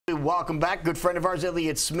Welcome back. Good friend of ours,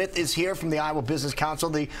 Elliot Smith, is here from the Iowa Business Council.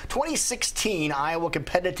 The 2016 Iowa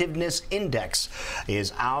Competitiveness Index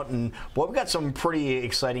is out, and boy, we've got some pretty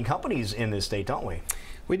exciting companies in this state, don't we?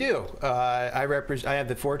 We do. I have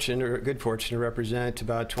the fortune, or good fortune, to represent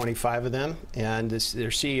about 25 of them, and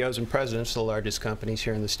they're CEOs and presidents of the largest companies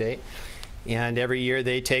here in the state. And every year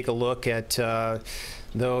they take a look at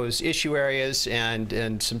those issue areas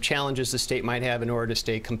and some challenges the state might have in order to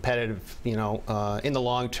stay competitive, in the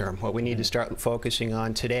long term. What we need to start focusing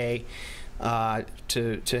on today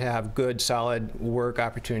to have good, solid work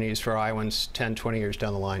opportunities for Iowans 10, 20 years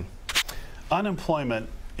down the line. Unemployment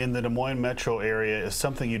in the Des Moines metro area is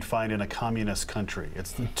something you'd find in a communist country.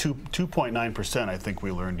 It's 2.9%, I think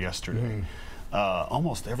we learned yesterday.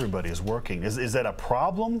 Almost everybody is working. Is that a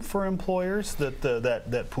problem for employers that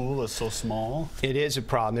that pool is so small? It is a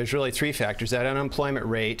problem. There's really three factors. That unemployment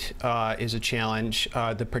rate is a challenge.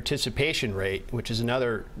 The participation rate, which is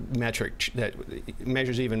another metric that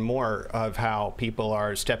measures even more of how people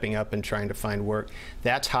are stepping up and trying to find work,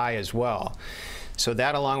 that's high as well. So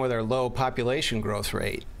that, along with our low population growth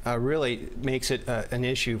rate, really makes it an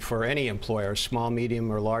issue for any employer, small,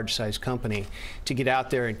 medium, or large-sized company, to get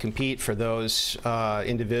out there and compete for those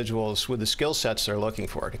individuals with the skill sets they're looking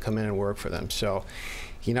for to come in and work for them. So,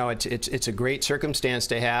 it's a great circumstance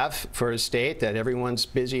to have for a state that everyone's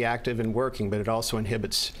busy, active, and working, but it also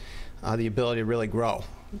inhibits the ability to really grow.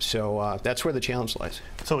 So that's where the challenge lies.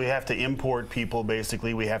 So we have to import people,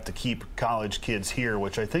 basically. We have to keep college kids here,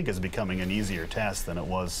 which I think is becoming an easier task than it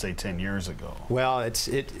was, say, 10 years ago. Well,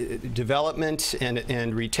 development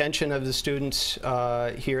and retention of the students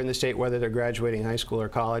here in the state, whether they're graduating high school or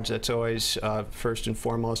college, that's always first and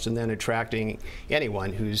foremost, and then attracting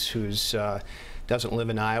anyone who's doesn't live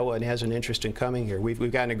in Iowa and has an interest in coming here.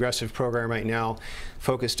 We've got an aggressive program right now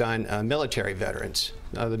focused on military veterans.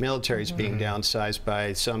 The military is being downsized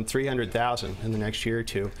by some 300,000 in the next year or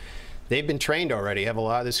two. They've been trained already, have a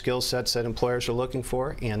lot of the skill sets that employers are looking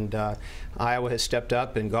for, and Iowa has stepped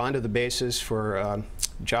up and gone to the bases for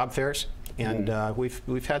job fairs. And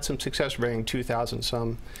we've had some success bringing 2,000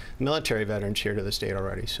 some military veterans here to the state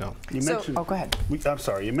already. So you mentioned, go ahead. I'm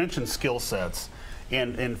sorry. You mentioned skill sets.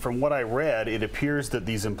 And from what I read, it appears that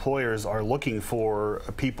these employers are looking for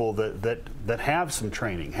people that have some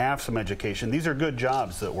training, have some education. These are good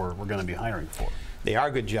jobs that we're going to be hiring for. They are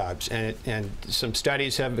good jobs, and some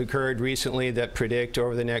studies have occurred recently that predict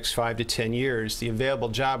over the next 5 to 10 years the available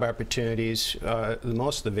job opportunities,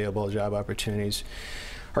 most of the available job opportunities,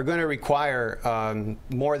 are going to require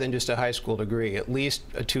more than just a high school degree, at least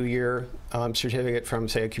a 2-year certificate from,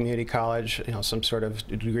 say, a community college, some sort of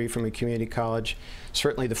degree from a community college.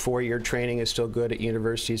 Certainly the 4-year training is still good at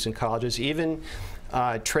universities and colleges. Even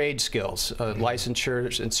trade skills,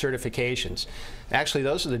 licensures and certifications. Actually,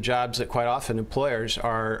 those are the jobs that quite often employers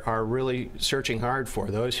are really searching hard for,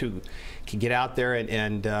 those who can get out there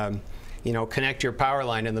and connect your power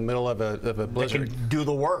line in the middle of a blizzard. They can do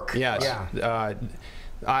the work. Yes. Yeah.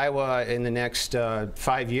 Iowa, in the next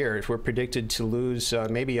 5 years, we're predicted to lose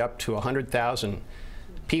maybe up to 100,000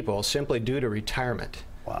 people simply due to retirement.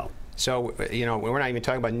 Wow. So, we're not even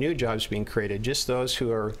talking about new jobs being created, just those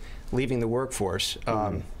who are leaving the workforce.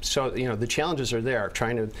 So, the challenges are there,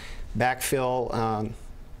 trying to backfill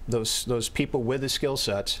those people with the skill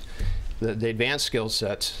sets, the advanced skill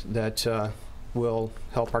sets that will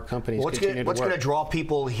help our companies continue to work. What's going to draw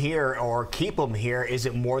people here or keep them here? Is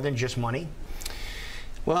it more than just money?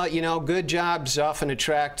 Well, good jobs often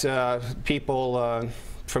attract people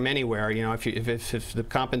from anywhere. If the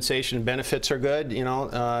compensation and benefits are good,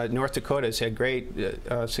 North Dakota has had great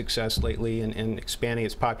success lately in expanding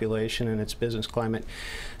its population and its business climate,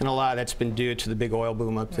 and a lot of that's been due to the big oil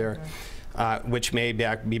boom up there, which may be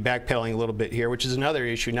backpedaling a little bit here, which is another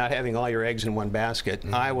issue, not having all your eggs in one basket.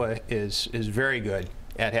 Iowa is very good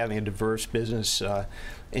at having a diverse business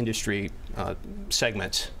industry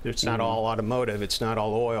segments. It's not all automotive, it's not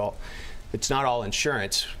all oil, it's not all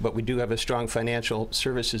insurance, but we do have a strong financial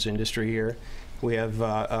services industry here. We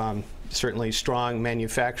have certainly strong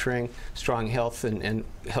manufacturing, strong health and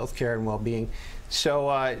healthcare and well-being.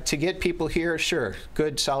 So to get people here, sure,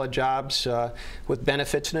 good solid jobs with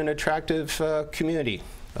benefits and an attractive community.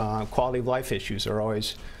 Quality of life issues are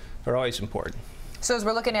always important. So as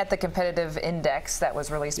we're looking at the competitive index that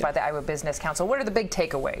was released by the Iowa Business Council, what are the big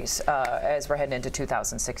takeaways as we're heading into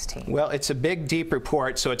 2016? Well, it's a big, deep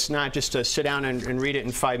report, so it's not just to sit down and read it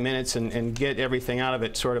in 5 minutes and get everything out of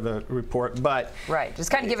it, sort of a report. But right,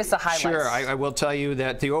 just kind of give us the highlights. Sure, I will tell you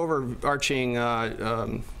that the overarching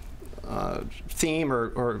theme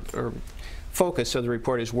or focus of the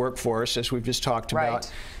report is workforce, as we've just talked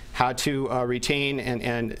about. how to retain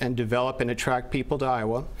and develop and attract people to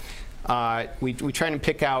Iowa. We try to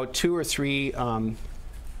pick out 2 or 3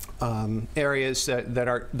 areas that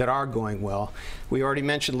are going well. We already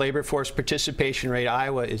mentioned labor force participation rate.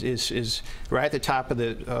 Iowa is right at the top of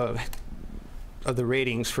the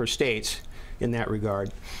ratings for states in that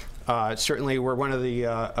regard. Certainly, we're one of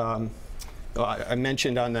the. I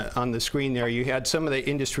mentioned on the screen there. You had some of the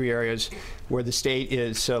industry areas where the state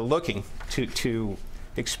is looking to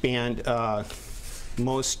expand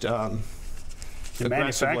most.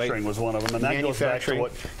 Manufacturing was one of them, and that goes back to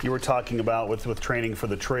what you were talking about with training for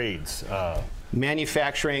the trades.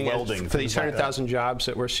 Manufacturing, welding, for these 100,000 like jobs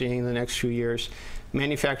that we're seeing in the next few years,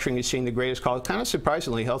 manufacturing is seeing the greatest call. Kind of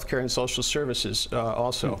surprisingly, healthcare and social services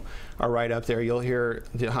also are right up there. You'll hear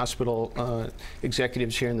the hospital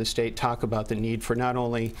executives here in the state talk about the need for not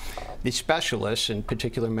only the specialists in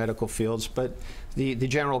particular medical fields, but the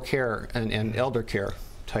general care and elder care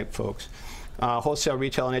type folks. Wholesale,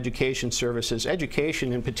 retail, and education services.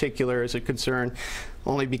 Education in particular is a concern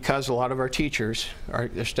only because a lot of our teachers are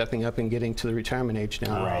stepping up and getting to the retirement age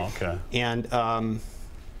now. Oh, okay. And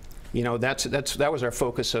you know, that was our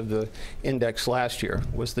focus of the index last year,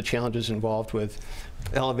 was the challenges involved with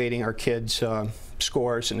elevating our kids'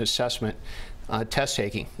 scores and assessment test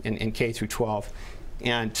taking in K through 12.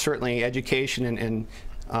 And certainly education and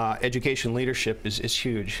education leadership is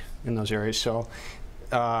huge in those areas. So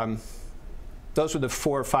those are the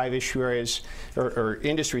 4 or 5 issue areas or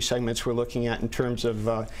industry segments we're looking at in terms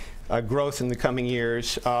of growth in the coming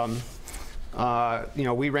years. You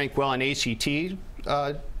know, we rank well in ACT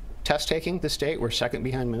test taking, the state. We're second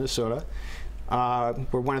behind Minnesota.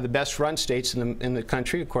 We're one of the best run states in the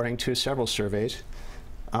country, according to several surveys.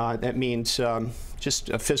 That means just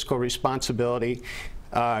a fiscal responsibility,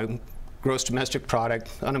 gross domestic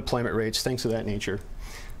product, unemployment rates, things of that nature.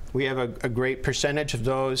 We have a great percentage of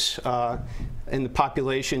those in the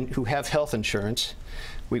population who have health insurance.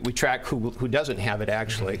 We track who doesn't have it,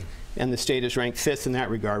 actually. And the state is ranked 5th in that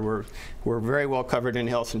regard. We're very well covered in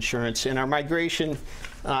health insurance. And our migration,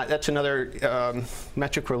 that's another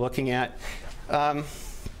metric we're looking at.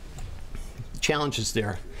 Challenges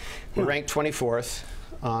there. We're ranked 24th.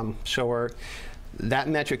 So that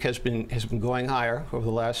metric has been going higher over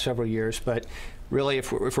the last several years. But really,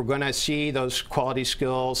 if we're going to see those quality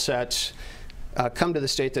skill sets come to the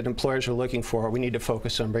state that employers are looking for, we need to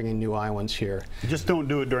focus on bringing new Iowans here. Just don't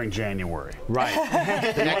do it during January. Right.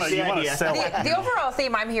 You want to sell it. The overall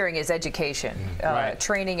theme I'm hearing is education, Right.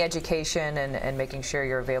 training, education, and making sure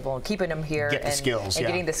you're available and keeping them here. Get the skills, and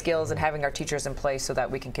yeah. getting the skills and having our teachers in place so that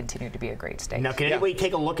we can continue to be a great state. Now, can anybody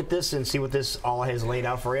take a look at this and see what this all has laid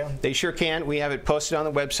out for you? They sure can. We have it posted on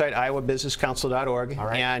the website, iowabusinesscouncil.org. All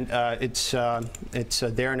right. And it's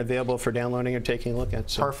there and available for downloading or taking a look at.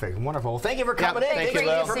 So. Perfect. Wonderful. Thank you for coming in. Thank Thanks you, for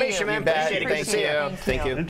the Lou. information, man. You bet. Appreciate it. Good to Thank see you. Thank you.